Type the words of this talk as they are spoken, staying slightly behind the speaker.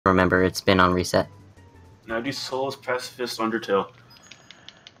remember, it's been on reset. Now do Soulless, Pacifist, Undertale.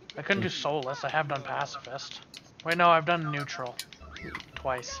 I couldn't do Soulless. I have done Pacifist. Wait, no, I've done Neutral.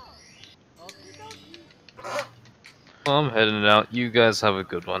 Twice. Well, I'm heading out. You guys have a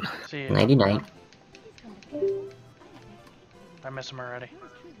good one. See you. Nighty-night. I miss him already.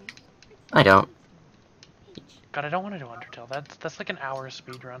 I don't. God, I don't want to do Undertale. That's like an hour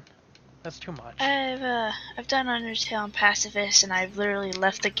speed run. That's too much. I've done Undertale and Pacifist, and I've literally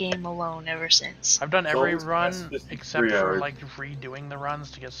left the game alone ever since. I've done every Soulless, run Pacifist, except 3 for hours. like redoing the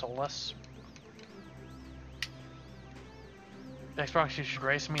runs to get Soulless. Xbox, you should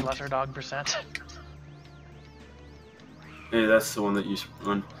race me, lesser dog %. Hey, that's the one that you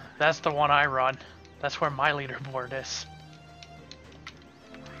run. That's the one I run. That's where my leaderboard is.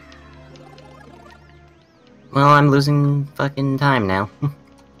 Well, I'm losing fucking time now.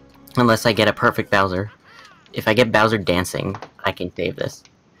 Unless I get a perfect Bowser. If I get Bowser dancing, I can save this.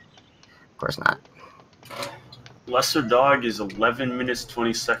 Of course not. Lesser Dog is 11 minutes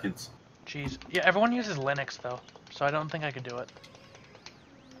 20 seconds. Jeez. Yeah, everyone uses Linux though, so I don't think I could do it.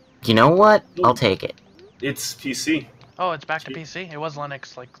 You know what? I'll take it. It's PC. Oh, it's back to PC? It was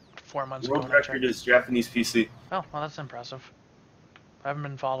Linux like 4 months ago. World when I record checked. is Japanese PC. Oh, well that's impressive. I haven't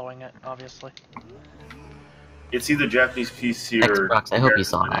been following it, obviously. It's either Japanese PC or Xbox, I hope you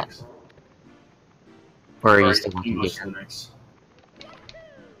saw that. Linux. Or are you Sorry, still watching English YouTube? Linux.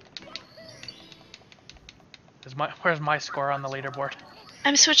 Where's my score on the leaderboard?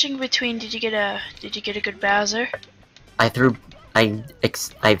 I'm switching between. Did you get a good Bowser? I threw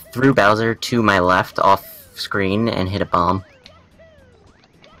Bowser to my left off screen and hit a bomb.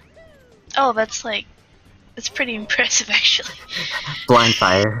 Oh, that's pretty impressive actually. Blind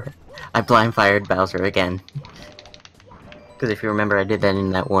fire. I blind fired Bowser again. Because if you remember, I did that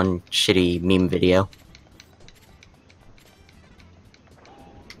in that one shitty meme video.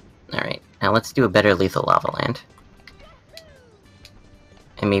 Alright, now let's do a better Lethal Lava Land.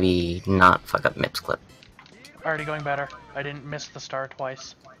 And maybe not fuck up Mip's clip. Already going better. I didn't miss the star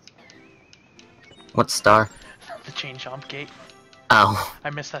twice. What star? The chain jump gate. Oh.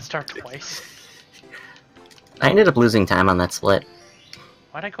 I missed that star twice. I ended up losing time on that split.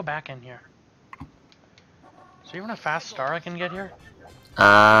 Why'd I go back in here? Is there even a fast star I can get here?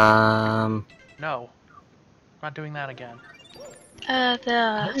 Um... No. I'm not doing that again.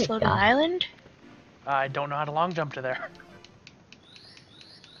 The you floating go. island? I don't know how to long jump to there.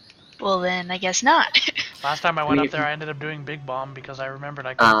 Well then, I guess not. Last time I went up there, I ended up doing Big Bomb because I remembered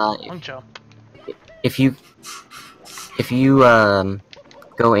I couldn't long jump. If you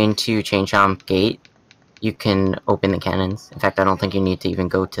go into Chain Chomp Gate, you can open the cannons. In fact, I don't think you need to even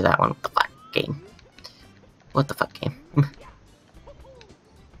go to that one. What the fuck, game? What the fuck, game?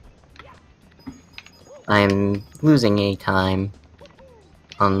 I'm losing a time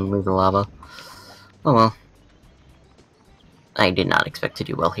on Lethal Lava. Oh well. I did not expect to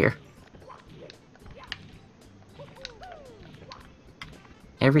do well here.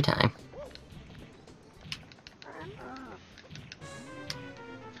 Every time.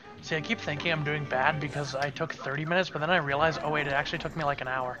 See, I keep thinking I'm doing bad because I took 30 minutes, but then I realized, oh wait, it actually took me like an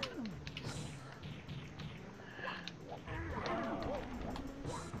hour.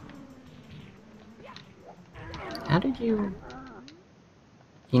 How did you...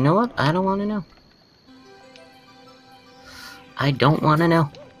 You know what? I don't want to know. I don't want to know.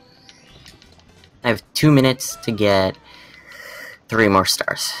 I have 2 minutes to get 3 more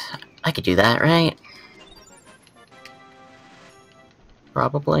stars. I could do that, right?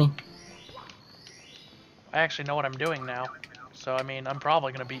 Probably. I actually know what I'm doing now. So, I mean, I'm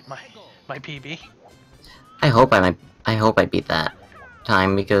probably gonna beat my PB. I hope I beat that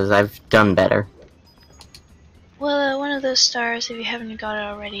time because I've done better. Well, one of those stars, if you haven't got it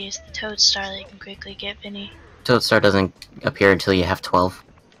already, is the Toad Star that you can quickly get, Vinny. Toadstar doesn't appear until you have 12.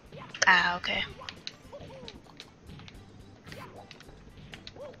 Ah, okay.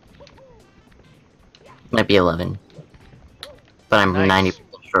 Might be 11. But I'm Nice. 90%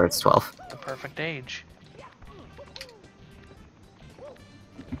 sure it's 12. The perfect age.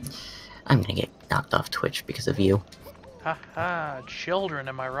 I'm gonna get knocked off Twitch because of you. Haha, children,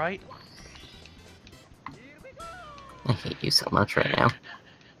 am I right? I hate you so much right now.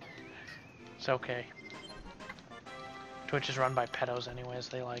 It's okay. Twitch is run by pedos anyways,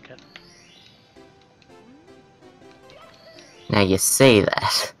 they like it. Now you say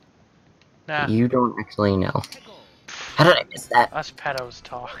that. Nah, You don't actually know. How did I miss that? us pedos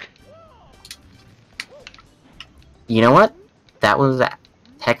talk. You know what? That was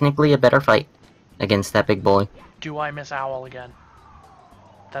technically a better fight against that big boy. Do I miss Owl again?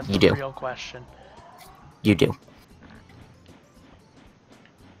 That's You the do. real question. You do.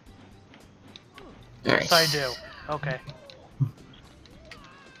 Yes, I do. Okay.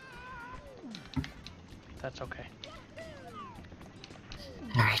 That's okay.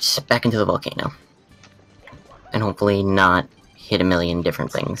 Alright, back into the volcano. And hopefully not hit a million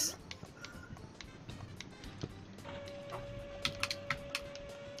different things.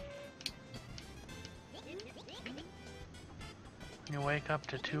 You wake up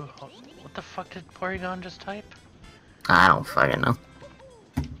to two. What the fuck did Porygon just type? I don't fucking know.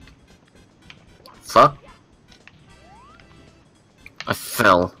 Fuck. I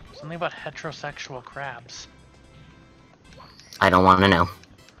fell. Something about heterosexual crabs. I don't want to know.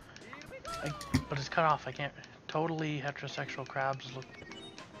 But it's cut off. I can't. Totally heterosexual crabs look.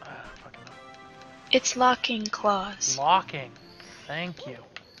 Fucking know. It's locking claws. Locking. Thank you.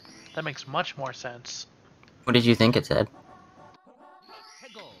 That makes much more sense. What did you think it said?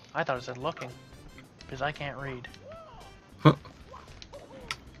 I thought it said looking. Because I can't read.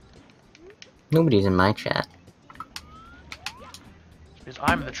 Nobody's in my chat. Because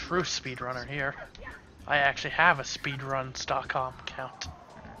I'm the true speedrunner here. I actually have a speedruns.com account.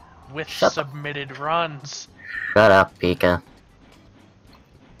 With submitted runs. Shut up, Pika.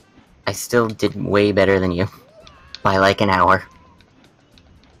 I still did way better than you. By like an hour.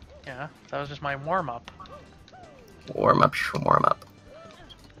 Yeah, that was just my warm-up. Warm up.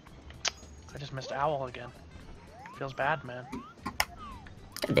 I just missed Owl again. Feels bad, man.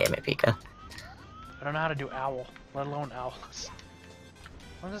 God damn it, Pika. I don't know how to do Owl, let alone Owls.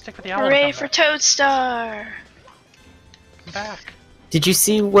 I'm gonna stick with the Owl. Hooray for Toadstar! Come back. Did you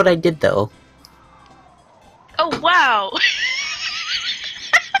see what I did, though? Oh, wow!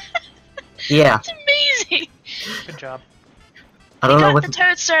 Yeah. That's amazing! Good job. I don't He know got what... the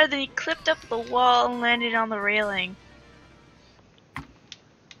Toadstar, then he clipped up the wall and landed on the railing.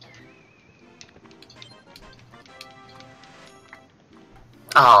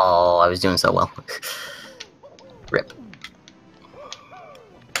 Oh, I was doing so well. Rip.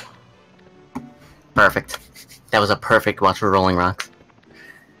 Perfect. That was a perfect watch for Rolling Rocks.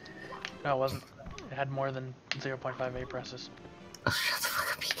 No, it wasn't. It had more than 0.58 presses. Oh, shut the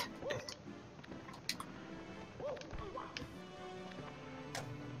fuck up, Pika.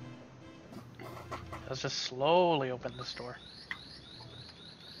 Let's just slowly open this door.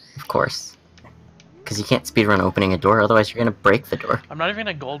 Of course. Because you can't speedrun opening a door, otherwise you're gonna break the door. I'm not even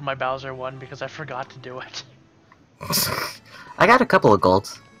gonna gold my Bowser one because I forgot to do it. I got a couple of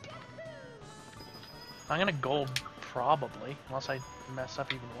golds. I'm gonna gold probably, unless I mess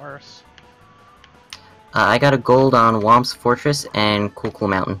up even worse. I got a gold on Womp's Fortress and Cool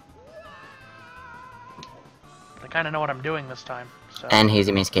Mountain. I kinda know what I'm doing this time, so... And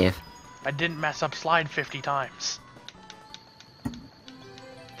Hazy Maze Cave. I didn't mess up slide 50 times.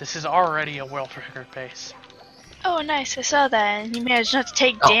 This is already a world record pace. Oh, nice, I saw that, and you managed not to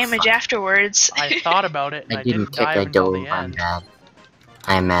take Oh, damage fuck. afterwards. I thought about it, and I didn't kick, dive I until dove, the I'm end. mad.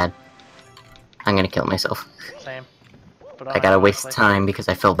 I am mad. I'm gonna kill myself. Same. But I gotta waste honestly, time because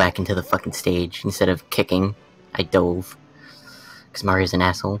I fell back into the fucking stage. Instead of kicking, I dove. Because Mario's an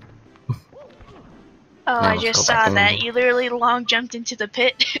asshole. Oh, I I almost just fell back saw in. that. You literally long jumped into the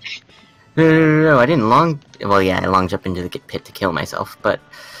pit. No, I didn't long... Well, yeah, I long jumped into the pit to kill myself, but...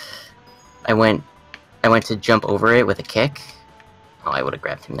 I went to jump over it with a kick. Oh, I would have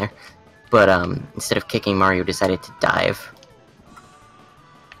grabbed him there. But, instead of kicking, Mario decided to dive.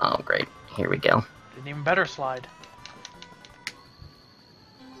 Oh, great. Here we go. Did an even better slide.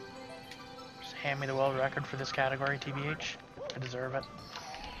 Just hand me the world record for this category, TBH. I deserve it.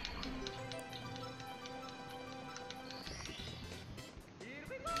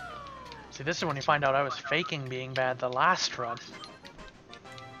 See, this is when you find out I was faking being bad the last run.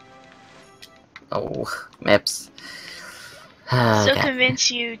 Oh, Mips. So Okay. convinced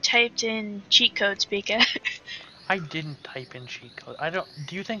you typed in cheat codes, Pika. I didn't type in cheat code. I don't.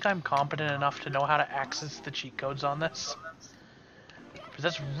 Do you think I'm competent enough to know how to access the cheat codes on this? Because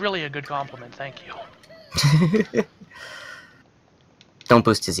that's really a good compliment. Thank you. Don't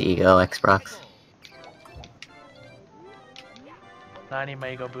boost his ego, Xbox. I need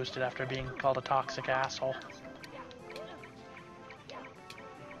my ego boosted after being called a toxic asshole.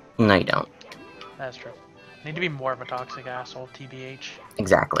 No, you don't. That's true. Need to be more of a toxic asshole, TBH.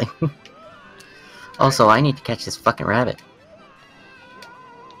 Exactly. Also, I need to catch this fucking rabbit.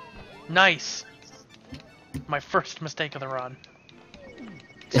 Nice! My first mistake of the run.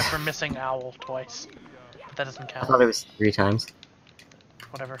 Except for missing Owl twice. But that doesn't I count. thought it was 3 times.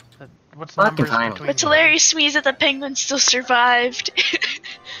 Whatever. What's the Fucking numbers fine. between What's you? hilarious to me is that the penguin still survived.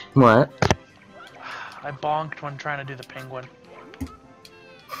 What? I bonked when trying to do the penguin.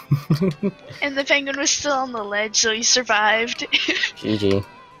 And the penguin was still on the ledge, so he survived. GG.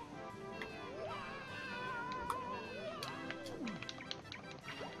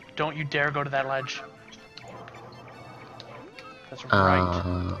 Don't you dare go to that ledge. That's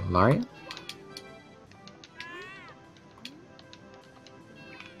right. Mario?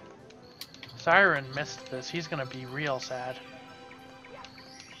 Siren missed this. He's gonna be real sad.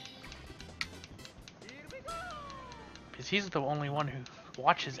 Because he's the only one who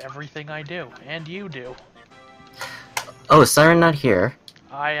watches everything I do. And you do. Oh, is Siren not here?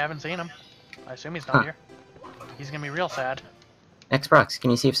 I haven't seen him. I assume he's not here. He's gonna be real sad. Xbox, can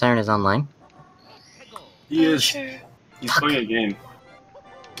you see if Siren is online? He is. Sure. He's playing a game.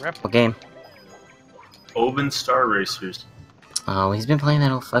 Rip. What game? Oben Star Racers. Oh, he's been playing that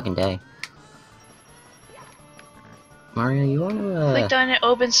all fucking day. Mario, you wanna, Clicked on it,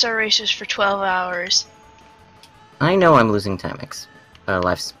 open Star Racers for 12 hours. I know I'm losing time,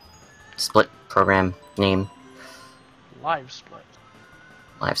 split program name. Live split.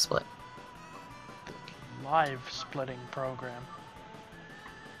 Live split. Live splitting program.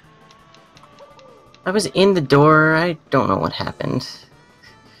 I was in the door, I don't know what happened.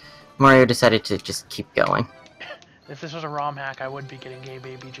 Mario decided to just keep going. If this was a ROM hack, I would be getting gay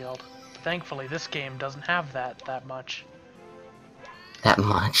baby jailed. But thankfully, this game doesn't have that much. That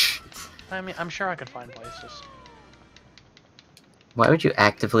much. I mean, I'm sure I could find places. Why would you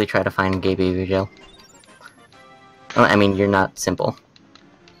actively try to find gay baby jail? Oh, I mean, you're not simple.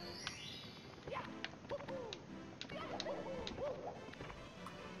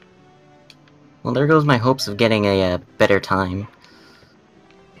 Well, there goes my hopes of getting a better time.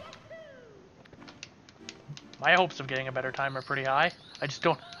 My hopes of getting a better time are pretty high. I just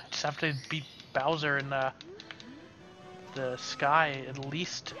have to beat Bowser in the sky at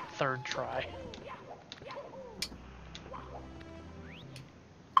least third try.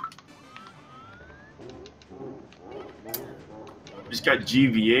 Just got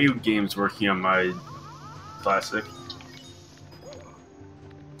GBA games working on my classic.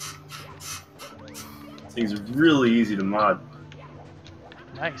 Things are really easy to mod.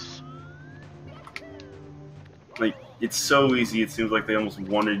 Nice. Like, it's so easy, it seems like they almost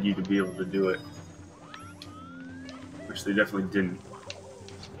wanted you to be able to do it. Which they definitely didn't.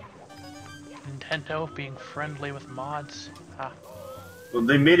 Nintendo being friendly with mods. Ah. Well,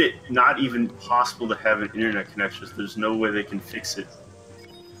 they made it not even possible to have an internet connection, so there's no way they can fix it.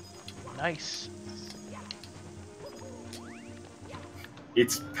 Nice.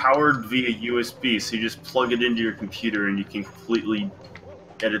 It's powered via USB, so you just plug it into your computer and you can completely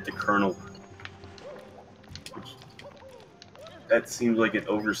edit the kernel. That seems like an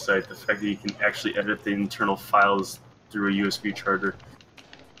oversight, the fact that you can actually edit the internal files through a USB charger.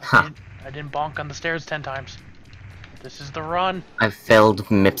 Huh. I didn't bonk on the stairs 10 times. This is the run. I've failed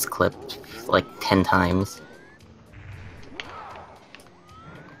MIPS clip like 10 times.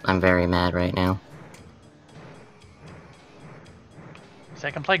 I'm very mad right now. See,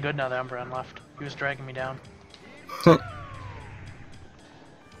 I can play good now that Umbreon left. He was dragging me down.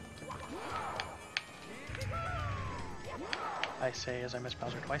 I say as I missed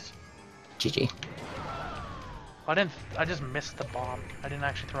Bowser twice. GG. I just missed the bomb. I didn't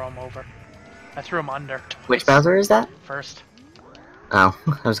actually throw him over. I threw him under. Twice. Which Bowser is that? First. Oh,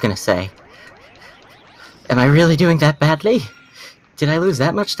 I was gonna say. Am I really doing that badly? Did I lose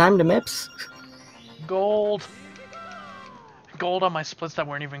that much time to MIPS? Gold! Gold on my splits that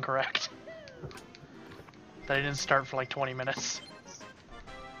weren't even correct. That I didn't start for like 20 minutes.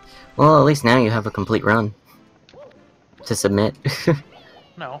 Well, at least now you have a complete run. To submit.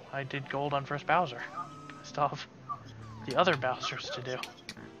 No, I did gold on first Bowser. I still have the other Bowsers to do.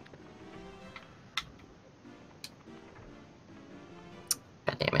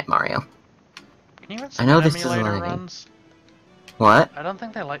 God damn it, Mario. Can you even I know submit this is emulator lagging. runs? What? I don't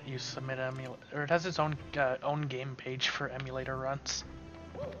think they let you submit or it has its own game page for emulator runs.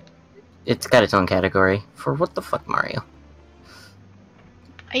 It's got its own category. For what the fuck, Mario?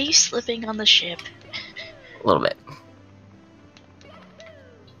 Are you slipping on the ship? A little bit.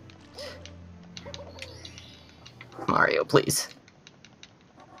 Mario, please.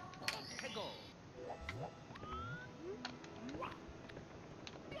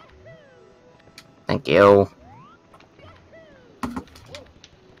 Thank you.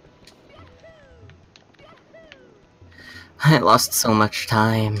 I lost so much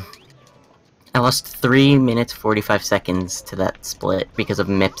time. I lost 3 minutes 45 seconds to that split because of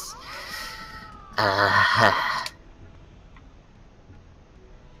MIPS.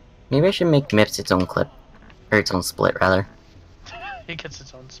 Maybe I should make MIPS its own clip. Or its own split, rather. It gets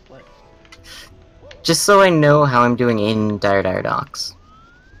its own split. Just so I know how I'm doing in Dire Docs.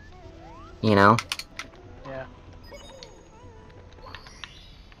 You know? Yeah.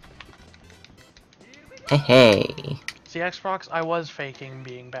 Hey, hey. See, Xbox, I was faking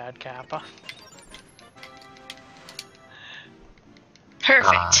being bad, Kappa.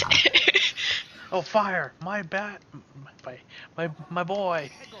 Perfect. Oh, fire! My boy!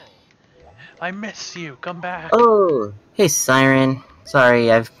 I miss you. Come back. Oh, hey Siren.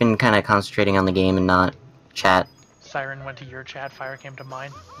 Sorry, I've been kind of concentrating on the game and not chat. Siren went to your chat. Fire came to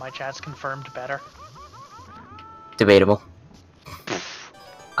mine. My chat's confirmed better. Debatable.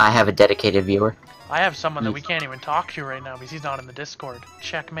 I have a dedicated viewer. I have someone that we can't even talk to right now because he's not in the Discord.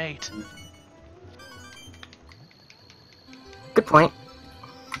 Checkmate. Good point.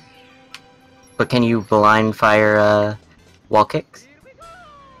 But can you blind fire wall kicks?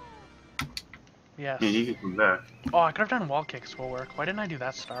 Yes. Yeah, you can come back. Oh, I could have done wall kicks will work. Why didn't I do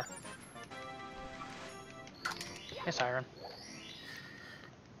that star? Hey, Siren.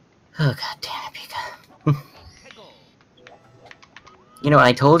 Oh god damn it, Pika. You know,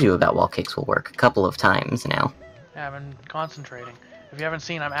 I told you about wall kicks will work a couple of times now. Yeah, I've been concentrating. If you haven't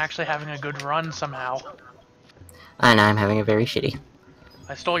seen, I'm actually having a good run somehow. And I'm having a very shitty.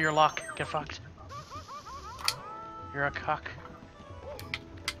 I stole your luck. Get fucked. You're a cuck.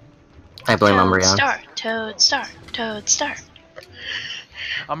 I blame Toad Umbreon. star, Toad star, Toad star.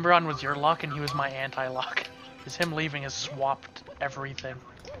 Umbreon was your luck and he was my anti-luck. Because him leaving has swapped everything.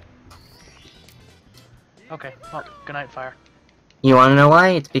 Okay, well, good night, Fire. You wanna know why?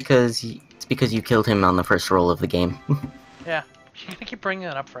 It's because you killed him on the first roll of the game. Yeah, you're gonna keep bringing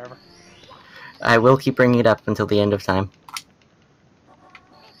it up forever. I will keep bringing it up until the end of time.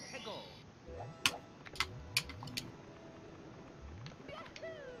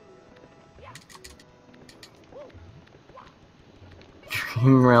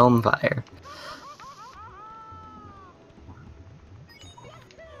 Dream Realm Fire.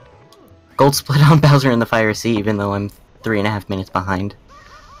 Gold split on Bowser in the Fire Sea, even though I'm 3.5 minutes behind.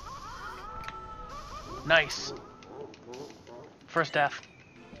 Nice. First death.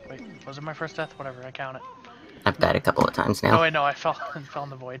 Wait, was it my first death? Whatever, I count it. I've died a couple of times Oh now. wait, no, I fell in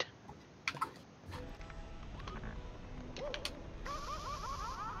the void.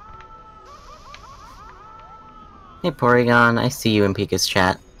 Hey Porygon, I see you in Pika's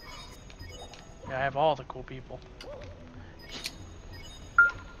chat. Yeah, I have all the cool people.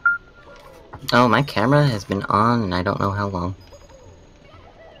 Oh, my camera has been on and I don't know how long.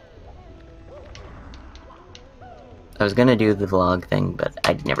 I was gonna do the vlog thing, but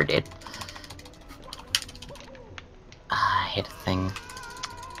I never did. Ah, I hit a thing.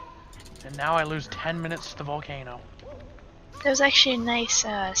 And now I lose 10 minutes to the volcano. That was actually a nice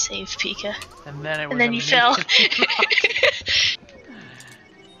save, Pika. And then it was And then you fell.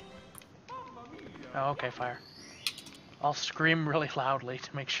 Oh, okay, Fire. I'll scream really loudly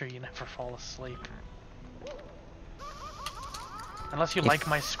to make sure you never fall asleep. Unless you like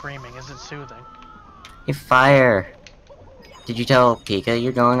my screaming, is it soothing? Hey, Fire! Did you tell Pika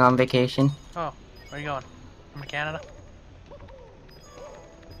you're going on vacation? Oh, where are you going? From Canada?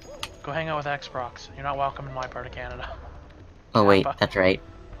 Go hang out with Xbox. You're not welcome in my part of Canada. Oh wait, Kappa. that's right.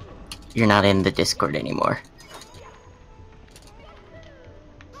 You're not in the Discord anymore.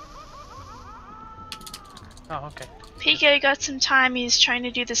 Oh, okay. Pika got some time. He's trying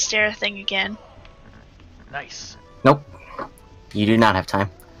to do the stair thing again. Nice. Nope. You do not have time.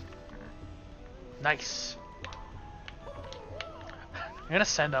 Nice. I'm gonna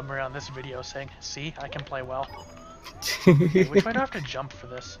send Umbreon this video saying, see, I can play well. Wait, which way do I have to jump for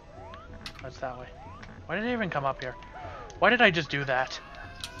this? Oh, it's that way. Why did I even come up here? Why did I just do that?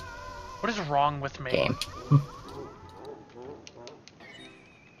 What is wrong with me? Game.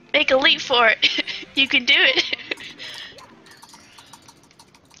 Make a leap for it. You can do it.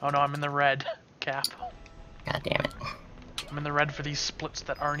 Oh no, I'm in the red. Cap. God damn it. I'm in the red for these splits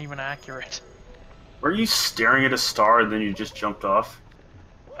that aren't even accurate. Were you staring at a star and then you just jumped off?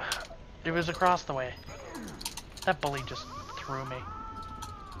 It was across the way. That bully just threw me.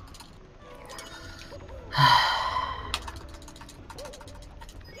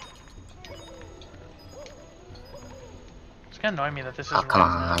 It's gonna annoy me that this is Oh, come red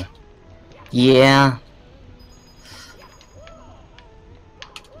now. on. Yeah.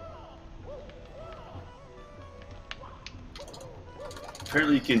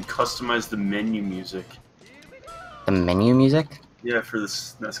 Apparently you can customize the menu music. The menu music? Yeah, for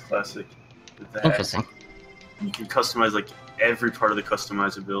this SNES Classic. With that. Interesting. You can customize like every part of the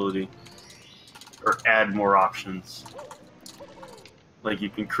customizability. Or add more options. Like you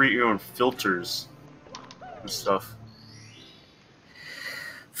can create your own filters and stuff.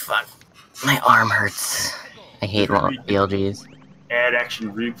 Fuck. My arm hurts. I hate BLGs. Add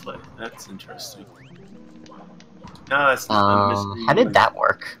action replay. That's interesting. No, that's not. I'm missing How did that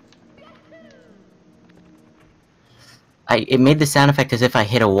work? it made the sound effect as if I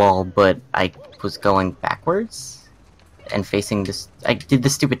hit a wall, but I was going backwards and facing this. I did the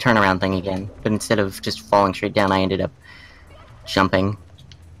stupid turnaround thing again, but instead of just falling straight down, I ended up jumping.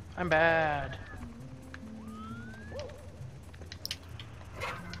 I'm bad.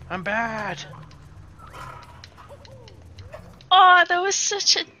 I'm bad. Oh, that was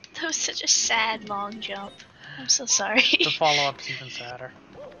such a sad long jump. I'm so sorry. The follow-up's even sadder.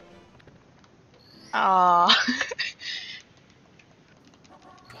 Aw.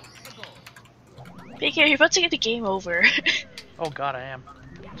 Big you're about to get the game over. Oh god, I am.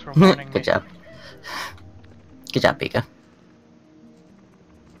 Thanks for warning me. Good job. Good job, Pika.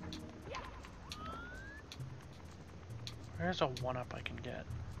 Where's a 1-up I can get?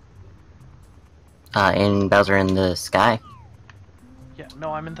 In Bowser in the Sky. Yeah,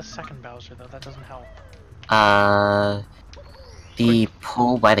 no, I'm in the second Bowser though. That doesn't help. The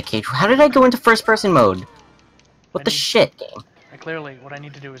pull by the cage. How did I go into first-person mode? What the shit, game? Clearly, what I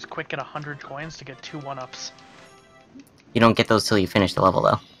need to do is quick get 100 coins to get 2 1-ups. You don't get those till you finish the level,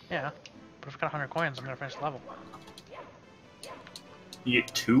 though. Yeah, but if I got 100 coins, I'm gonna finish the level. You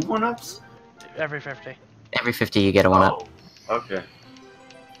get 2 1-ups? Every 50. Every 50 you get a 1-up. Oh, okay.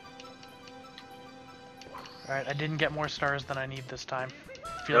 Alright, I didn't get more stars than I need this time. It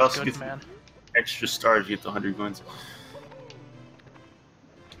Feels also good, gets man. extra stars, you get the 100 coins.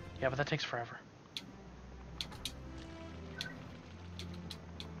 Yeah, but that takes forever.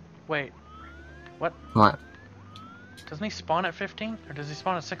 Wait. What? What? Doesn't he spawn at 15? Or does he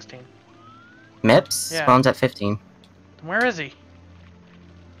spawn at 16? Mips Yeah. spawns at 15. Then where is he?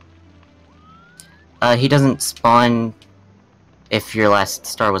 He doesn't spawn if your last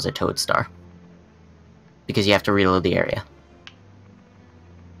star was a Toad star. Because you have to reload the area.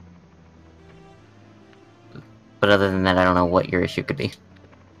 But other than that, I don't know what your issue could be.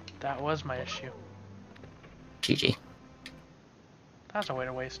 That was my issue. GG. That's a way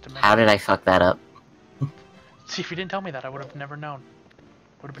to waste a minute. How did I fuck that up? See, if you didn't tell me that, I would have never known.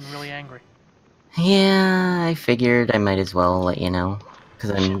 Would have been really angry. Yeah, I figured I might as well let you know.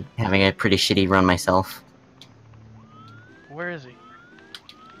 Because I'm having a pretty shitty run myself. Where is he?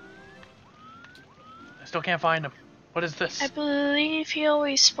 I still can't find him. What is this? I believe he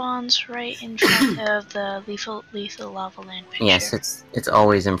always spawns right in front of the lethal lava land picture. Yes, it's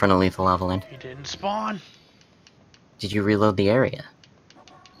always in front of Lethal Lava Land. He didn't spawn. Did you reload the area?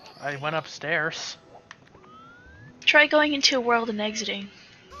 I went upstairs. Try going into a world and exiting.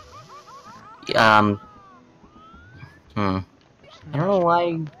 I don't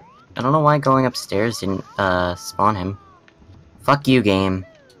know why going upstairs didn't spawn him. Fuck you, game.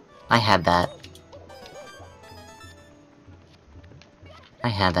 I had that. I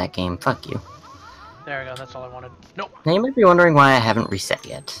had that game. Fuck you. There we go, that's all I wanted. Nope. Now you might be wondering why I haven't reset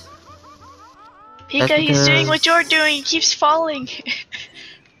yet. Pika, That's he's doing what because- you're doing. He keeps falling.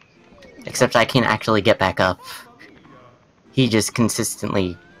 Except I can actually get back up. He just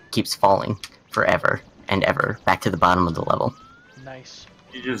consistently keeps falling forever and ever back to the bottom of the level. Nice.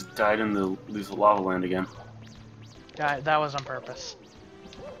 You just died in the lethal lava land again. Yeah, that was on purpose.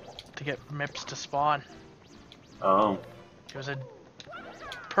 To get Mips to spawn. Oh. It was a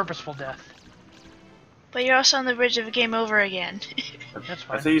purposeful death. But you're also on the bridge of a game over again. That's I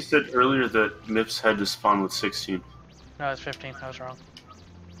fine. think you said earlier that Mips had to spawn with 16. No, it's 15. I was wrong.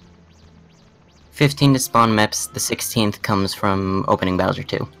 15 to spawn Mips, the 16th comes from opening Bowser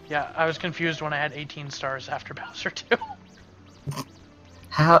 2. Yeah, I was confused when I had 18 stars after Bowser 2.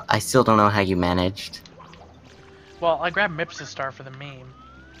 How? I still don't know how you managed. Well, I grabbed Mips' star for the meme.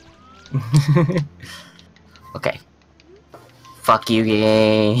 Okay. Fuck you,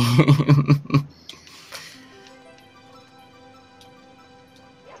 game.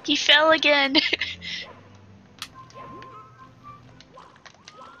 He fell again.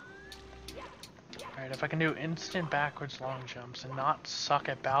 Alright, if I can do instant backwards long jumps and not suck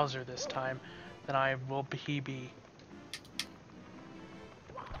at Bowser this time, then I will be.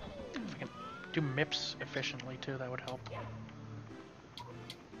 If I can do Mips efficiently too, that would help.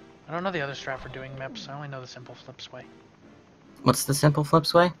 I don't know the other strat for doing Mips, I only know the simple flips way. What's the simple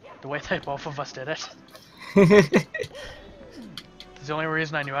flips way? The way that both of us did it. It's the only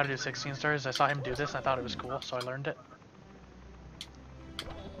reason I knew how to do 16 stars. I saw him do this and I thought it was cool, so I learned it.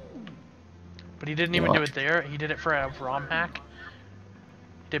 But he didn't even do it there, he did it for a ROM hack.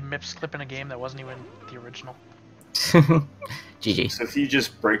 He did Mips clip in a game that wasn't even the original. GG. So he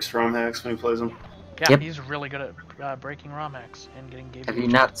just breaks ROM hacks when he plays them? Yeah, Yep. he's really good at breaking ROM hacks and getting game. Have you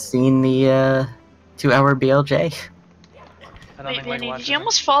not seen the 2-hour BLJ? I don't Wait, think Lego Vinny, did watches you them.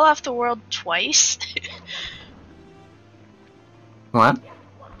 almost fall off the world twice? What?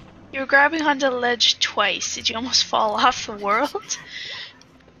 You were grabbing onto the ledge twice. Did you almost fall off the world?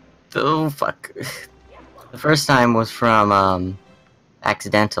 Oh, fuck. The first time was from,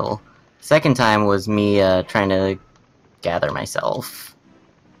 accidental. Second time was me, trying to gather myself.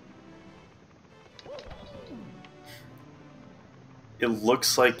 It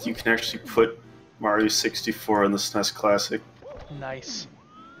looks like you can actually put Mario 64 on the SNES Classic, Nice.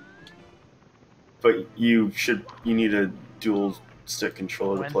 but you need a dual stick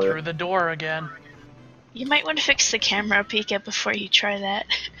controller Went to play through it. the door again. You might want to fix the camera, Pika, before you try that.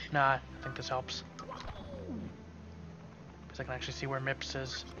 Nah, I think this helps. Because I can actually see where Mips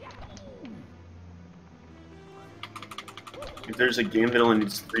is. If there's a game that only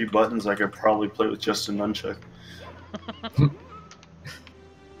needs 3 buttons, I could probably play with just a nunchuck.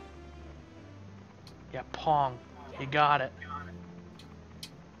 Yeah, Pong. You got it.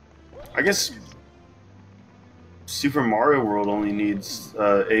 I guess Super Mario World only needs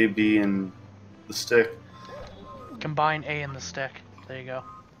A, B, and the stick. Combine A and the stick. There you go.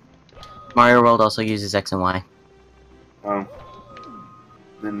 Mario World also uses X and Y. Oh.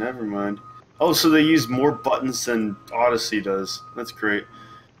 Then never mind. Oh, so they use more buttons than Odyssey does. That's great.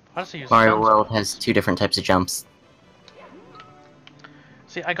 Honestly, use Mario tons of World buttons. has 2 different types of jumps.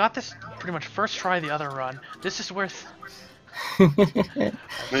 See, I got this pretty much first try the other run. This is worth. Maybe Now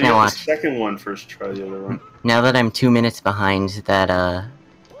the watch. second one first, try the other one. Now that I'm 2 minutes behind that,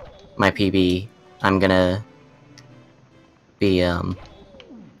 my PB, I'm gonna be, I'm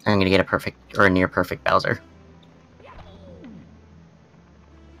gonna get a perfect, or a near perfect Bowser.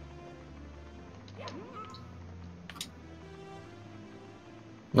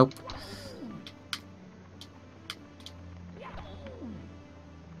 Nope.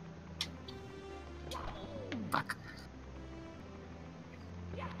 Fuck.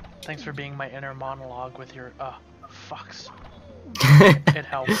 Thanks for being my inner monologue with your, fucks. It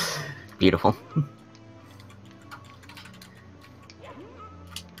helps. Beautiful.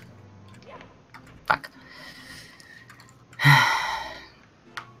 Fuck.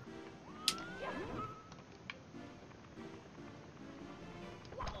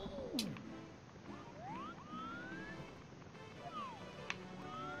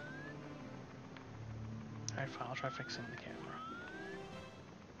 Alright, fine, I'll try fixing the camera.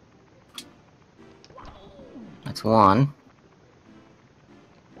 That's one.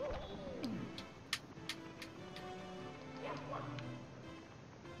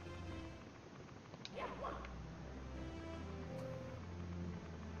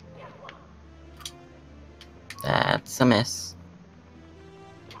 That's a miss.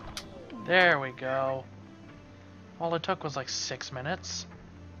 There we go. All it took was like 6 minutes.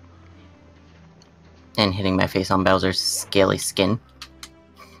 And hitting my face on Bowser's scaly skin.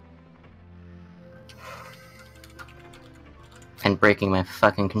 And breaking my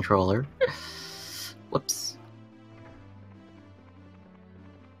fucking controller. Whoops.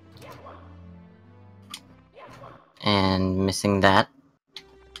 And missing that.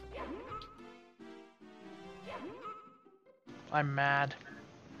 I'm mad.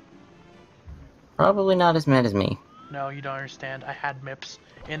 Probably not as mad as me. No, you don't understand. I had Mips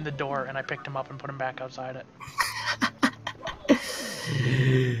in the door and I picked him up and put him back outside it.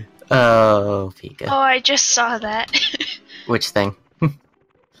 Oh, Pika. Oh, I just saw that. Which thing?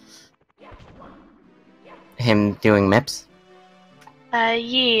 Him doing MIPS?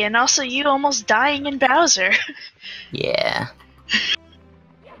 Yeah, and also you almost dying in Bowser. Yeah.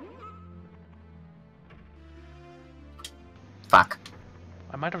 Fuck.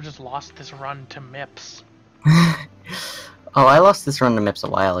 I might have just lost this run to Mips. Oh, I lost this run to MIPS a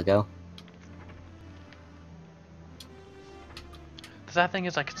while ago. The sad thing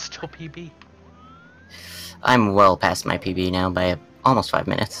is I can still PB. I'm well past my PB now by almost 5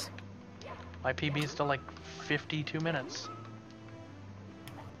 minutes. My PB is still like 52 minutes.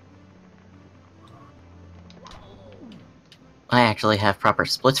 I actually have proper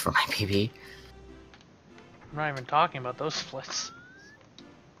splits for my PB. I'm not even talking about those splits.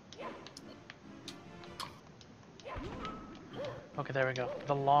 Okay, there we go.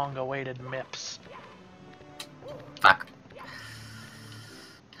 The long-awaited MIPS. Fuck.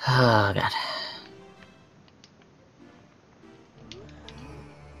 Oh, God.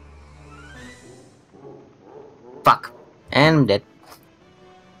 Fuck. And I'm dead.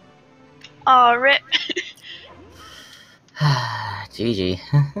 Aw, rip. GG.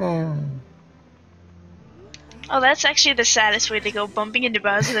 Oh, that's actually the saddest way to go, bumping into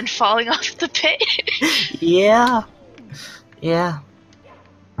Bowser then falling off the pit. Yeah. Yeah.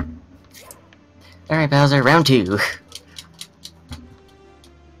 Alright, Bowser, round 2.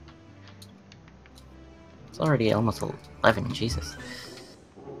 It's already almost 11, Jesus.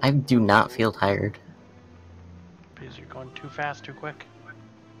 I do not feel tired. Because you're going too fast, too quick.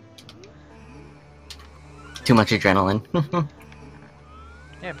 Too much adrenaline.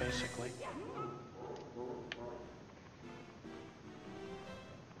 Yeah, basically.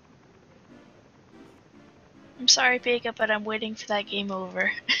 I'm sorry, Pika, but I'm waiting for that game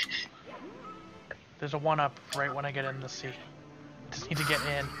over. There's a 1-up right when I get in the sea. Just need to get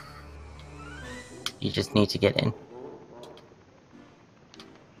in. You just need to get in.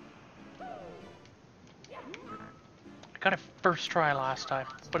 I got it first try last time.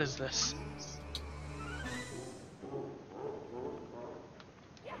 What is this?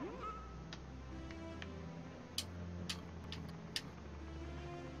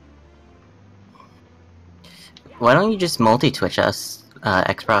 Why don't you just multi-twitch us,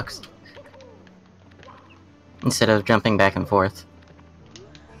 Xbox? Instead of jumping back and forth.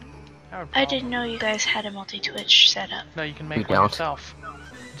 I didn't know you guys had a multi-Twitch setup. No, you can make We one don't. yourself. You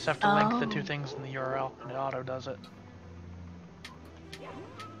just have to link the two Oh. things in the URL, and it auto does it.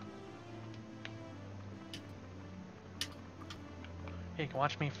 Hey, you can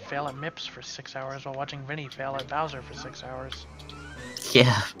watch me fail at MIPS for 6 hours while watching Vinny fail at Bowser for 6 hours.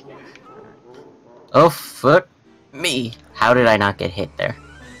 Yeah. Oh, fuck me. How did I not get hit there?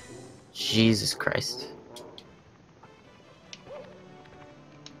 Jesus Christ.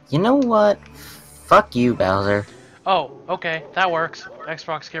 You know what? Fuck you, Bowser. Oh, okay, that works.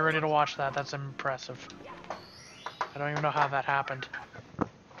 Xbox, get ready to watch that. That's impressive. I don't even know how that happened.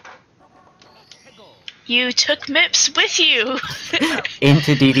 You took MIPS with you!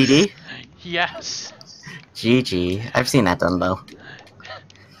 Into DDD? Yes. GG. I've seen that done, though.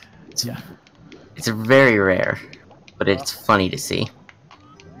 Yeah. It's very rare, but it's funny to see.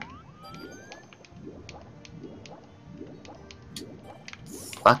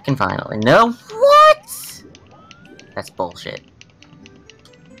 Fucking finally. No, what? That's bullshit.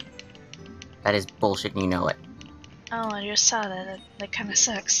 That is bullshit and you know it. Oh, I just saw that. That kinda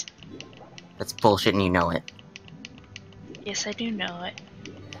sucks. That's bullshit and you know it. Yes, I do know it.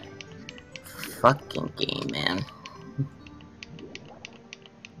 Fucking game, man.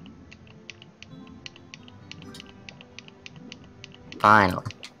 Finally.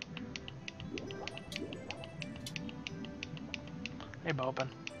 Hey, Bopin.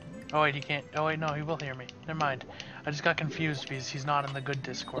 Oh wait, he can't. Oh wait, no, he will hear me. Never mind. I just got confused because he's not in the good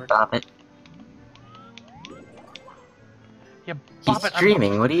Discord. Stop it. Yeah, He's Bop it.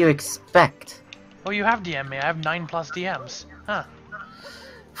 streaming, what do you expect? Oh, you have DM me. I have 9+ DMs. Huh.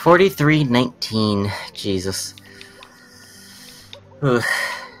 43:19. Jesus. Ugh.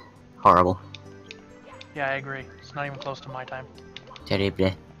 Horrible. Yeah, I agree. It's not even close to my time. Terrible.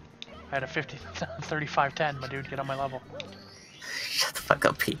 I had a 35-10, my dude. Get on my level. Shut the fuck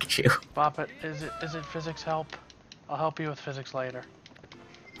up, Pikachu. Bop it. Is it physics help? I'll help you with physics later.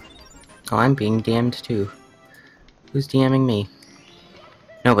 Oh, I'm being DM'd too. Who's DMing me?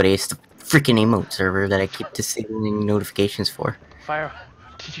 Nobody. It's the freaking emote server that I keep disabling notifications for. Fire.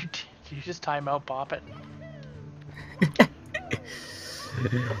 Did you just time out Bop it?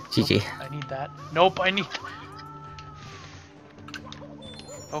 GG. I need that. Nope, I need...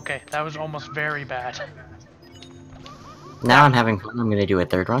 Okay, that was almost very bad. Now I'm having fun. I'm gonna do a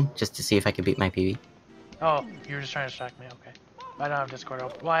third run, just to see if I can beat my PB. Oh, you were just trying to distract me, okay. I don't have Discord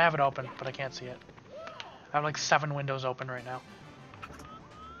open. Well, I have it open, but I can't see it. I have like 7 windows open right now.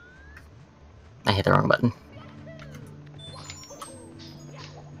 I hit the wrong button.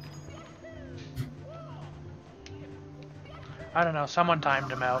 I don't know, someone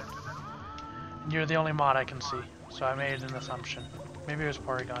timed him out. You're the only mod I can see, so I made an assumption. Maybe it was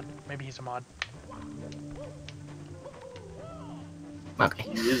Porygon. Maybe he's a mod. Okay.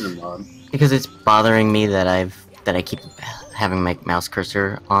 He is a mod. Because it's bothering me that I keep having my mouse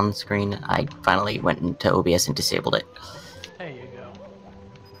cursor on screen, I finally went into OBS and disabled it. There you go.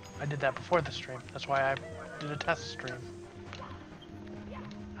 I did that before the stream. That's why I did a test stream.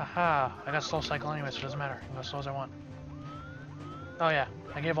 Haha, I got Soul Cycle anyway, so it doesn't matter. I can go as slow as I want. Oh yeah,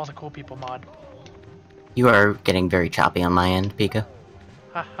 I gave all the cool people mod. You are getting very choppy on my end, Pika.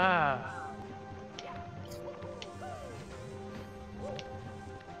 Haha.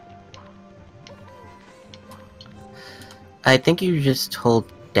 I think you just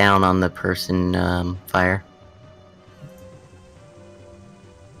hold down on the person, fire.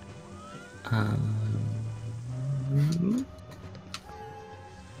 Like,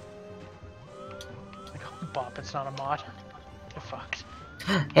 oh, Bop, it's not a mod. You're fucked.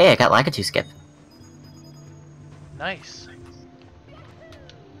 Hey, I got Pikachu skip. Nice.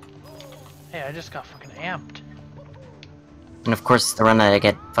 Hey, I just got fucking amped. And of course, the run that I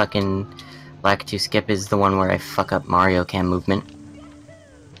get fucking Pikachu skip is the one where I fuck up Mario Cam movement.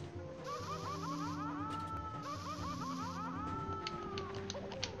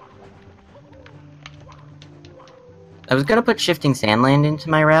 I was gonna put Shifting Sandland into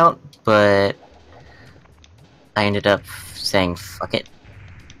my route, but I ended up saying, fuck it.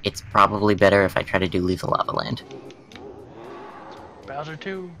 It's probably better if I try to do Lethal Lava Land. Bowser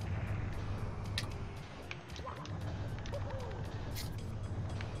 2.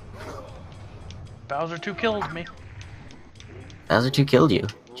 Bowser 2 killed me. Bowser 2 killed you.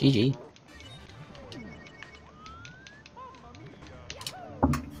 GG.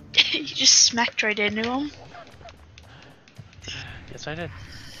 You just smacked right into him. Yes, I did.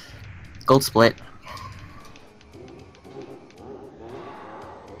 Gold split.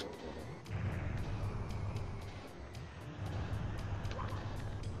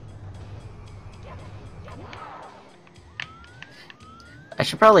 I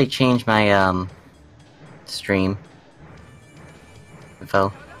should probably change my, stream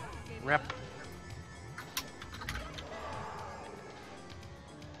info. Rep.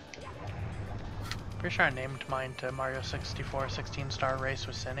 Pretty sure I named mine to Mario 64 16-star race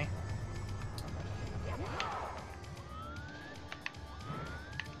with Cinny.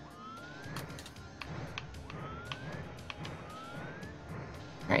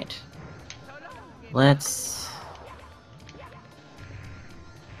 Right. Let's...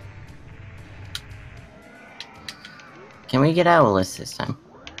 Can we get Owlus this time?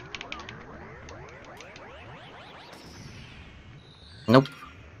 Nope.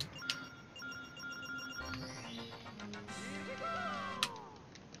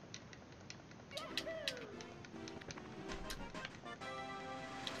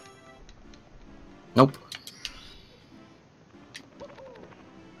 Nope.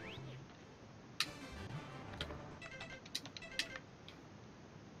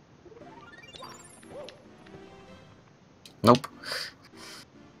 Nope.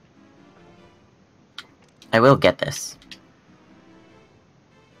 I will get this.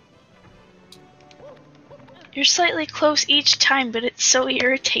 You're slightly close each time, but it's so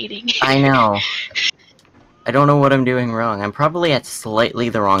irritating. I know. I don't know what I'm doing wrong. I'm probably at slightly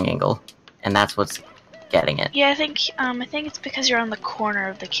the wrong angle, and that's what's getting it. Yeah, I think it's because you're on the corner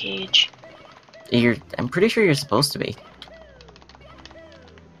of the cage. I'm pretty sure you're supposed to be.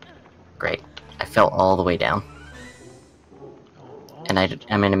 Great. I fell all the way down. And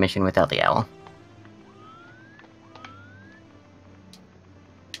I'm in a mission without the owl.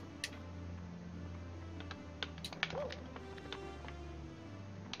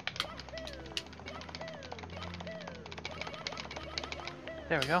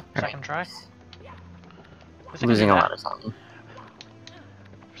 There we go. Second try. Losing a lot of something.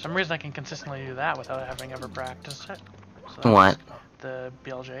 For some reason I can consistently do that without having ever practiced it. So What? The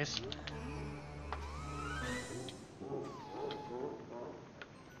BLJs.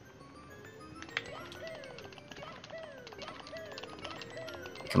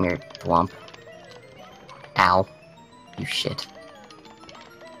 Come here, Blump. Ow. You shit.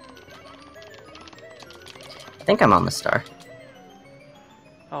 I think I'm on the star.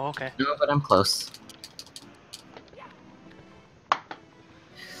 Oh, okay. No, but I'm close.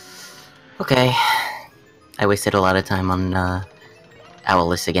 Okay. I wasted a lot of time on,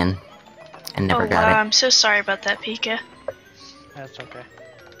 Owlus again. And never got it. I'm so sorry about that, Pika. That's okay.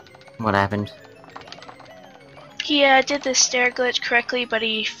 What happened? He did the stair glitch correctly, but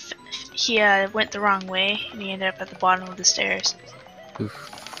he went the wrong way, and he ended up at the bottom of the stairs.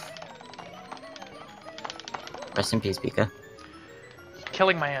 Oof. Rest in peace, Pika.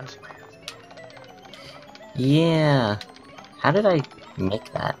 Killing my ends. Yeah. How did I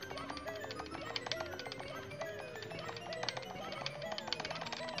make that?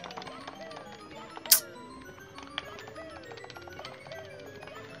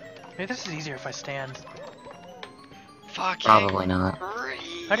 Maybe this is easier if I stand. Fucking Probably not.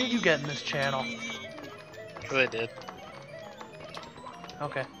 How did you get in this channel? Cause I did.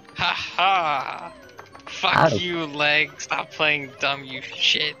 Okay. Ha ha! Fuck Howdy. you, leg. Stop playing dumb, you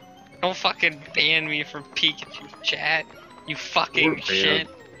shit. Don't fucking ban me from Pikachu chat. You fucking We're shit.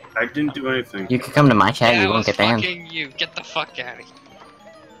 banned. I didn't do anything. You can come to my chat, Yeah, you it won't was get banned. fucking you. Get the fuck out of here.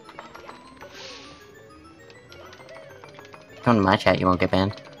 Come to my chat, you won't get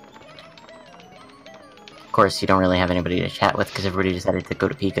banned. Of course, you don't really have anybody to chat with because everybody decided to go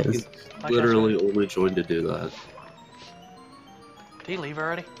to Pico's. Literally only joined to do that. Did he leave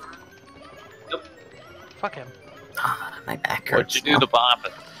already? Yep. Fuck him. Ah, my back hurts. What'd you do to bop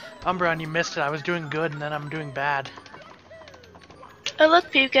it? Umbreon, you missed it. I was doing good and then I'm doing bad. Oh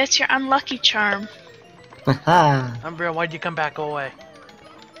look, Pika, it's your unlucky charm. Haha. Umbreon, why'd you come back? Go away.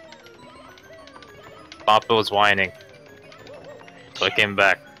 Papa was whining. So I came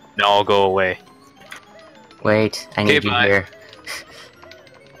back. Now I'll go away. Wait, I need you bye. here.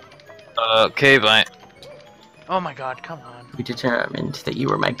 Okay, bye. Oh my god, come on. We determined that you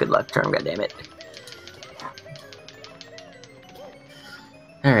were my good luck charm, goddammit.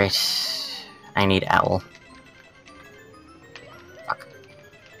 Alright. I need owl. Fuck.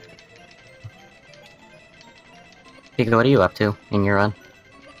 Pika, what are you up to in your run?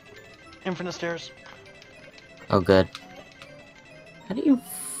 Infinite stairs. Oh, good. How do you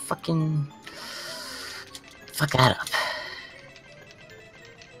fucking... fuck that up?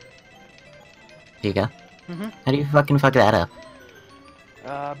 Pika? Mm-hmm. How do you fucking fuck that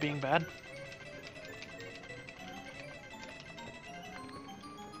up? Being bad.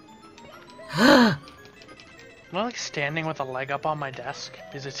 Am I like standing with a leg up on my desk?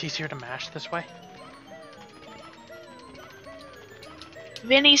 Is it easier to mash this way?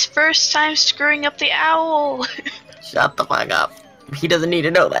 Vinny's first time screwing up the owl! Shut the fuck up. He doesn't need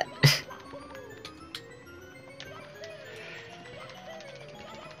to know that.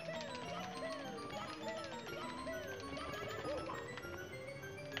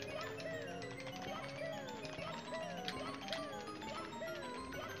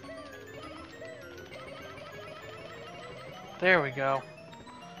 There we go.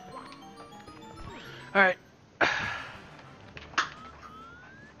 Alright. I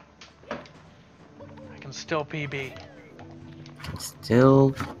can still PB.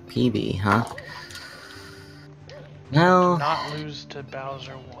 Still PB, huh? No. Not lose to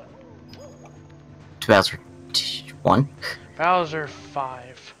Bowser 1. To Bowser 1? Bowser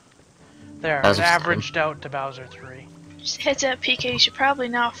 5. There, it Bowser averaged out to Bowser 3. Just heads up, PK, you should probably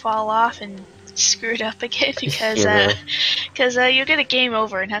not fall off and screw it up again because Yeah, really. You'll get a game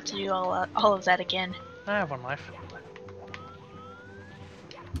over and have to do all of that again. I have one life.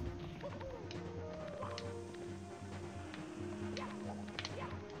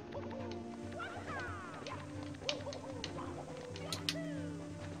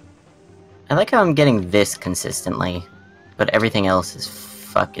 I like how I'm getting this consistently, but everything else is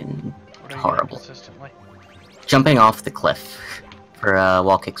fucking What are you doing horrible. consistently? Jumping off the cliff for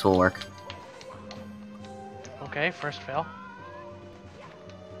wall kicks will work. Okay, first fail.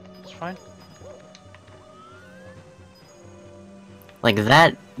 It's fine. Like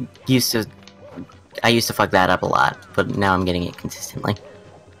that I used to fuck that up a lot, but now I'm getting it consistently.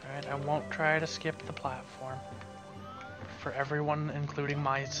 Alright, I won't try to skip the platform. For everyone, including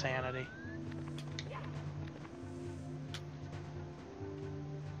my sanity.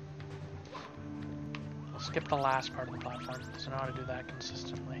 I'll skip the last part of the platform, so I know how to do that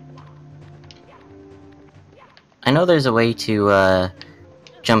consistently. I know there's a way to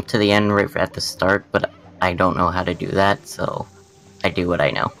jump to the end right at the start, but I don't know how to do that, so I do what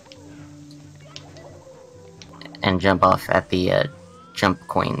I know. And jump off at the jump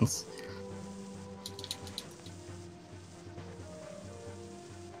coins.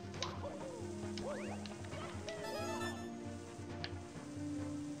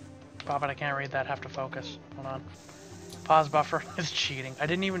 But I can't read that, have to focus. Hold on. Pause buffer is cheating. I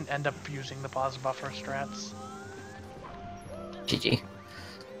didn't even end up using the pause buffer strats. GG.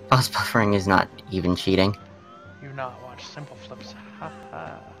 Pause buffering is not even cheating. You not watch Simple Flips.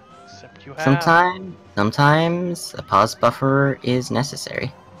 Haha. Except you have. Sometimes a pause buffer is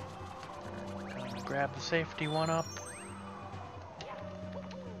necessary. Grab the safety one up.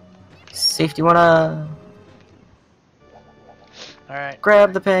 Safety wanna Alright.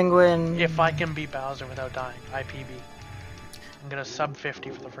 grab the penguin. If I can beat Bowser without dying, IPB. I'm gonna sub 50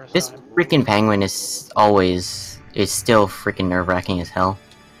 for the first This time. freaking penguin is still freaking nerve-wracking as hell.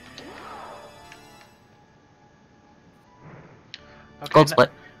 Okay, Gold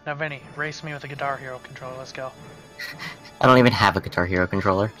split. Now Vinny, race me with a Guitar Hero controller, let's go. I don't even have a Guitar Hero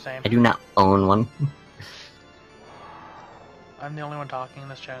controller. Same. I do not own one. I'm the only one talking in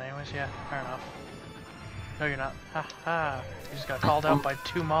this chat anyways, yeah, fair enough. No you're not. Haha. You just got called out by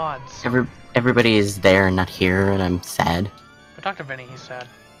 2 mods. Everybody is there and not here, and I'm sad. I talked to Vinny, he's sad.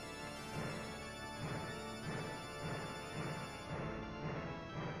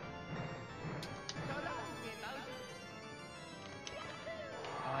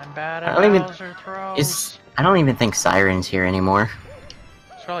 I'm bad at Bowser throws. I don't even think Siren's here anymore.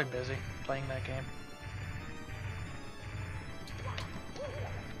 He's probably busy playing that game.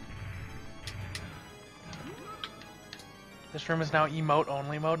 This room is now emote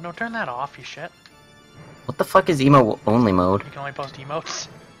only mode. No, turn that off, you shit. What the fuck is emo only mode? You can only post emotes.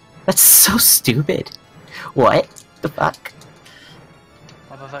 That's so stupid. What the fuck?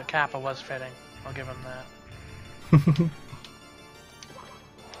 Although that Kappa was fitting. I'll give him that.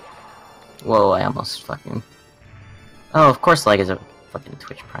 Whoa, I almost fucking... Oh, of course Leg is a fucking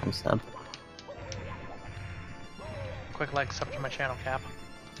Twitch Prime sub. Quick like sub to my channel, Cap.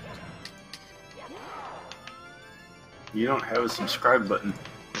 You don't have a subscribe button.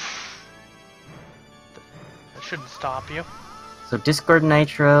 That shouldn't stop you. So Discord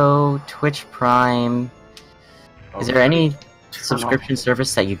Nitro, Twitch Prime. Is there any subscription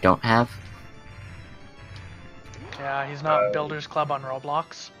service that you don't have? Yeah, he's not Builders Club on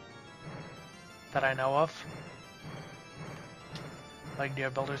Roblox. That I know of. Like, do you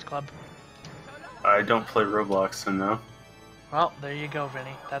have Builders Club? I don't play Roblox, so no. Well, there you go,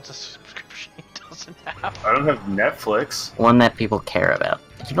 Vinny. That's a subscription he doesn't have. I don't have Netflix. One that people care about.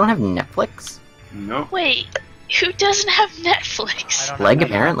 You don't have Netflix? Nope. Wait, who doesn't have Netflix? I don't Leg, have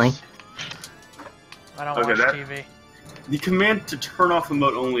Netflix. apparently. I don't Okay, watch that- TV. The command to turn off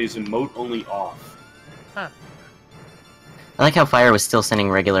emote only is emote only off. Huh. I like how Fire was still sending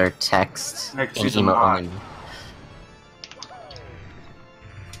regular text Heck, in she's a emote mod. only.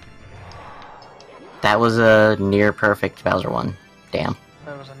 That was a near perfect Bowser one. Damn.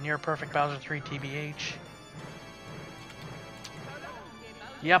 That was a near perfect Bowser 3 TBH.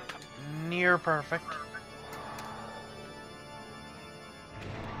 Yep, near perfect.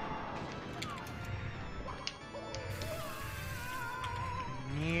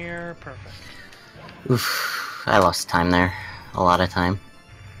 Near perfect. Oof. I lost time there. A lot of time.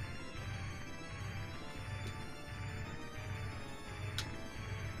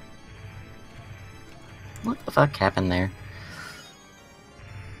 What the fuck happened there?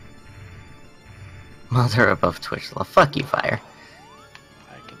 Mother above Twitch law. Fuck you, Fire.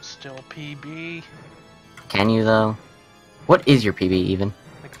 I can still PB. Can you, though? What is your PB, even?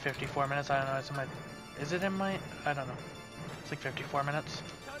 Like 54 minutes, I don't know, it's in my... Is it in my... I don't know. It's like 54 minutes.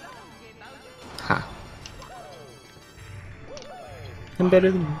 Huh. I'm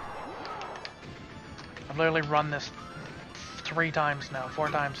better than you. I've literally run this 3 times now, 4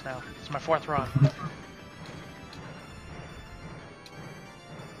 times now. It's my 4th run.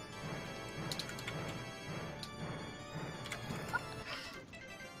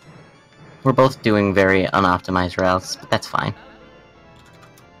 We're both doing very unoptimized routes, but that's fine.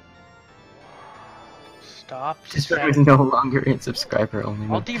 Stop. This is no longer in subscriber only.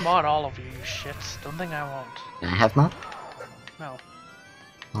 I'll demod all of you, you shits. Don't think I won't. I have not? No,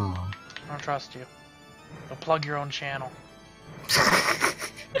 Oh. I don't trust you. Go plug your own channel.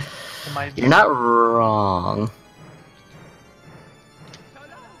 Am I- You're not wrong.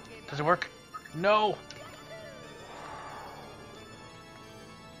 Does it work? No!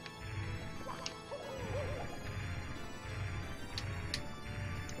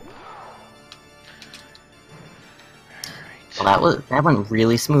 Well, that went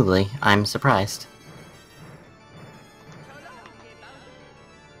really smoothly. I'm surprised.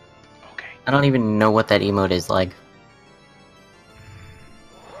 Okay. I don't even know what that emote is like.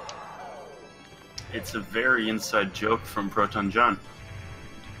 It's a very inside joke from Proton John.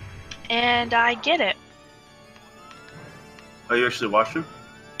 And I get it. Oh, you actually watched him?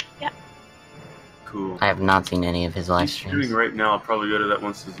 Yeah. Cool. I have not seen any of his live He's streams. streaming right now. I'll probably go to that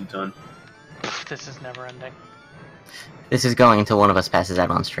once this is done. This is never ending. This is going until one of us passes out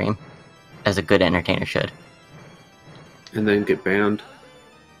on stream, as a good entertainer should. And then get banned.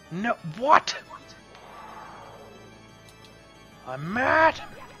 No, what? I'm mad!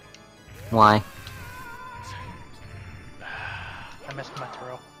 Why? I missed my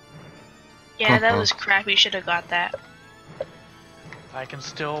throw. Yeah, that was crap. You should have got that. I can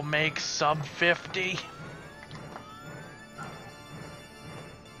still make sub 50.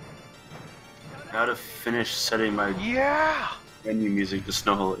 How to finish setting my Yeah! menu music to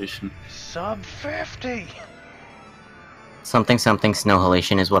Snow Halation. Sub 50! Something something snow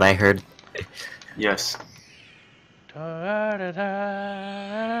halation is what I heard. Yes.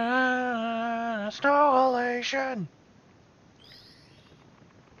 Snowhalation!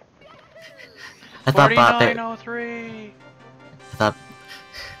 I thought bot there. 4903! I thought.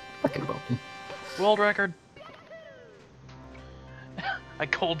 Fucking Bolton. World record! I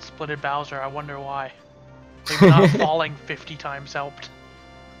cold splitted Bowser, I wonder why. Maybe not falling 50 times helped.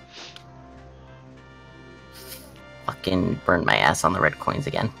 Fucking burned my ass on the red coins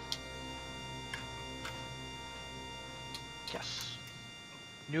again. Yes.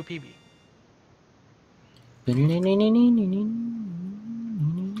 New PB.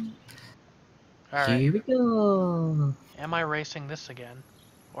 Alright, Here we go. am I racing this again?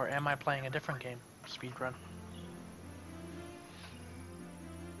 Or am I playing a different game? Speedrun.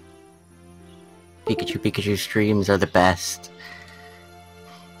 Pikachu streams are the best.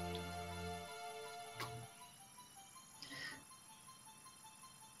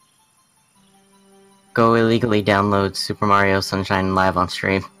 Go illegally download Super Mario Sunshine live on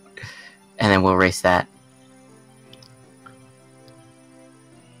stream, and then we'll race that.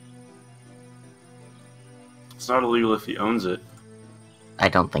 It's not illegal if he owns it. I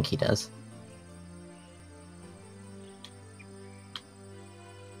don't think he does.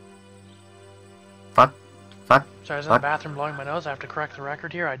 Fuck. Fuck. Sorry, I was in the Fuck. bathroom blowing my nose. I have to correct the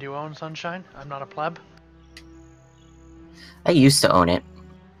record here. I do own Sunshine. I'm not a pleb. I used to own it,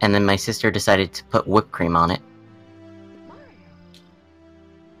 and then my sister decided to put whipped cream on it.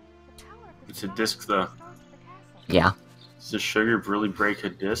 It's a disc, though. Yeah. Does the sugar really break a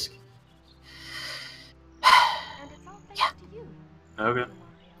disc? Yeah. Okay.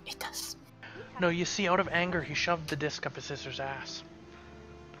 It does. No, you see, out of anger, he shoved the disc up his sister's ass.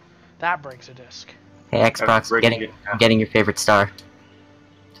 That breaks a disc. Hey, Xbox, getting your favorite star.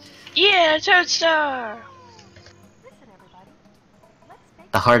 Yeah, Toadstar!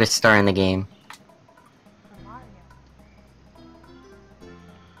 The hardest star in the game.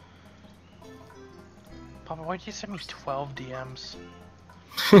 Papa, why'd you send me 12 DMs?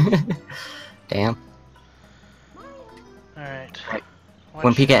 Damn. Alright.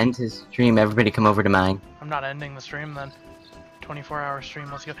 When Pika ends his stream, everybody come over to mine. I'm not ending the stream then. 24-hour stream,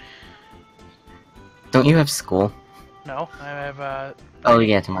 let's go. Don't you have school? No, I have, Oh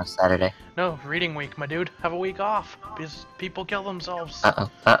yeah, tomorrow's Saturday. No, reading week, my dude. Have a week off, because people kill themselves. Uh-oh,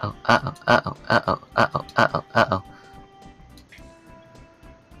 uh-oh, uh-oh, uh-oh, uh-oh, uh-oh, uh-oh, uh-oh.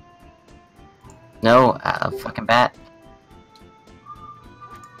 No, fucking bat.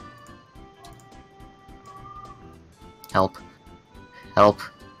 Help. Help.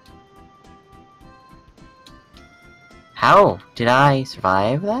 How did I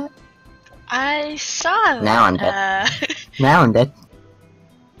survive that? I saw that. Now I'm dead. Now I'm dead.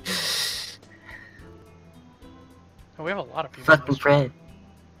 Oh, we have a lot of people. in Fucking this room. Fred.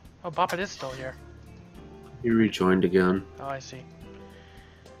 Oh, Boppet is still here. He rejoined again. Oh, I see.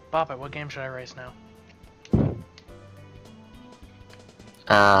 Boppet, what game should I race now?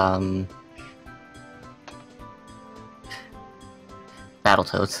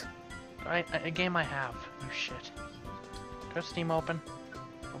 Battletoads. A game I have. You shit. Go Steam open.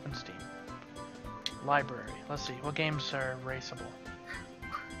 Open Steam. Library. Let's see. What games are raceable?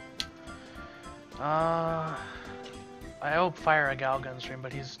 I hope Fire a Galgun stream,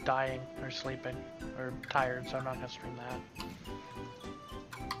 but he's dying or sleeping or tired, so I'm not gonna stream that.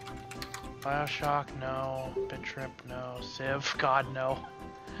 Bioshock, no. Bit Trip, no. Civ, God, no.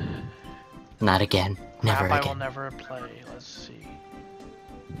 Not again. Never Crap, I will again. never play. Let's see.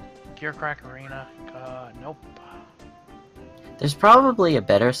 Gearcrack Arena, nope. There's probably a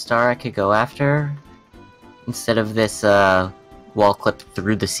better star I could go after instead of this wall clip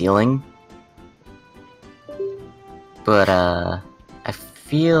through the ceiling. But I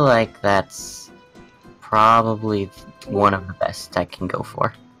feel like that's probably one of the best I can go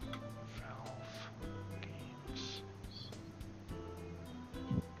for. Valve games.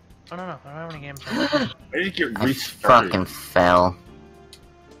 Oh no, I don't have any games. I need to get I restarted. fucking fell.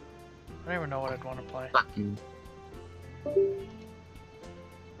 I don't even know what I'd want to play. Fucking.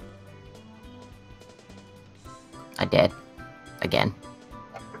 I dead. Again.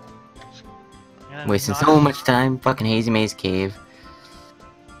 Yeah, Wasting not- so much time. Fucking Hazy Maze Cave.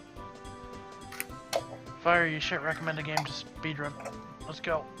 Fire, you should recommend a game to speedrun. Let's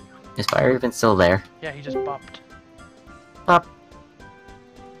go. Is Fire even still there? Yeah, he just bopped. Pop.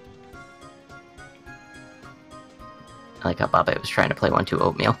 I like how Bobbit was trying to play 1-2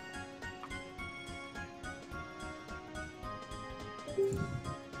 Oatmeal.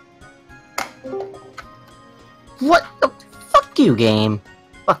 What the fuck you, game?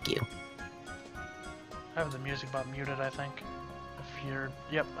 Fuck you. I have the music bot muted, I think. If you're...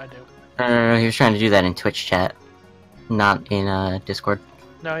 Yep, I do. No, he was trying to do that in Twitch chat, not in Discord.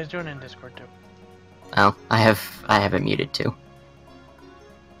 No, he's doing it in Discord too. Oh, I have it muted too.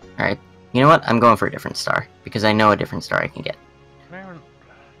 Alright. You know what? I'm going for a different star, because I know a different star I can get. Can I even...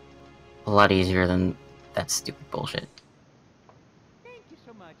 A lot easier than that stupid bullshit.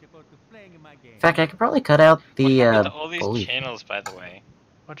 In fact, I could probably cut out the, Look at all these bully. channels, by the way.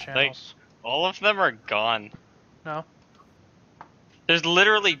 What channels? All of them are gone. No. There's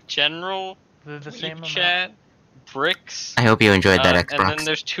literally general, They're the same amount. chat, bricks, I hope you enjoyed that, and Xbox. then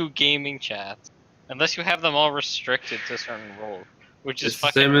there's 2 gaming chats. Unless you have them all restricted to certain roles, which is It's the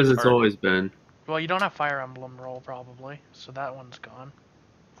fucking same as it's retarded. always been. Well, you don't have Fire Emblem roll, probably. So that one's gone.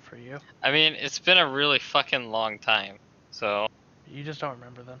 For you. I mean, it's been a really fucking long time, so... You just don't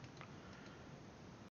remember then.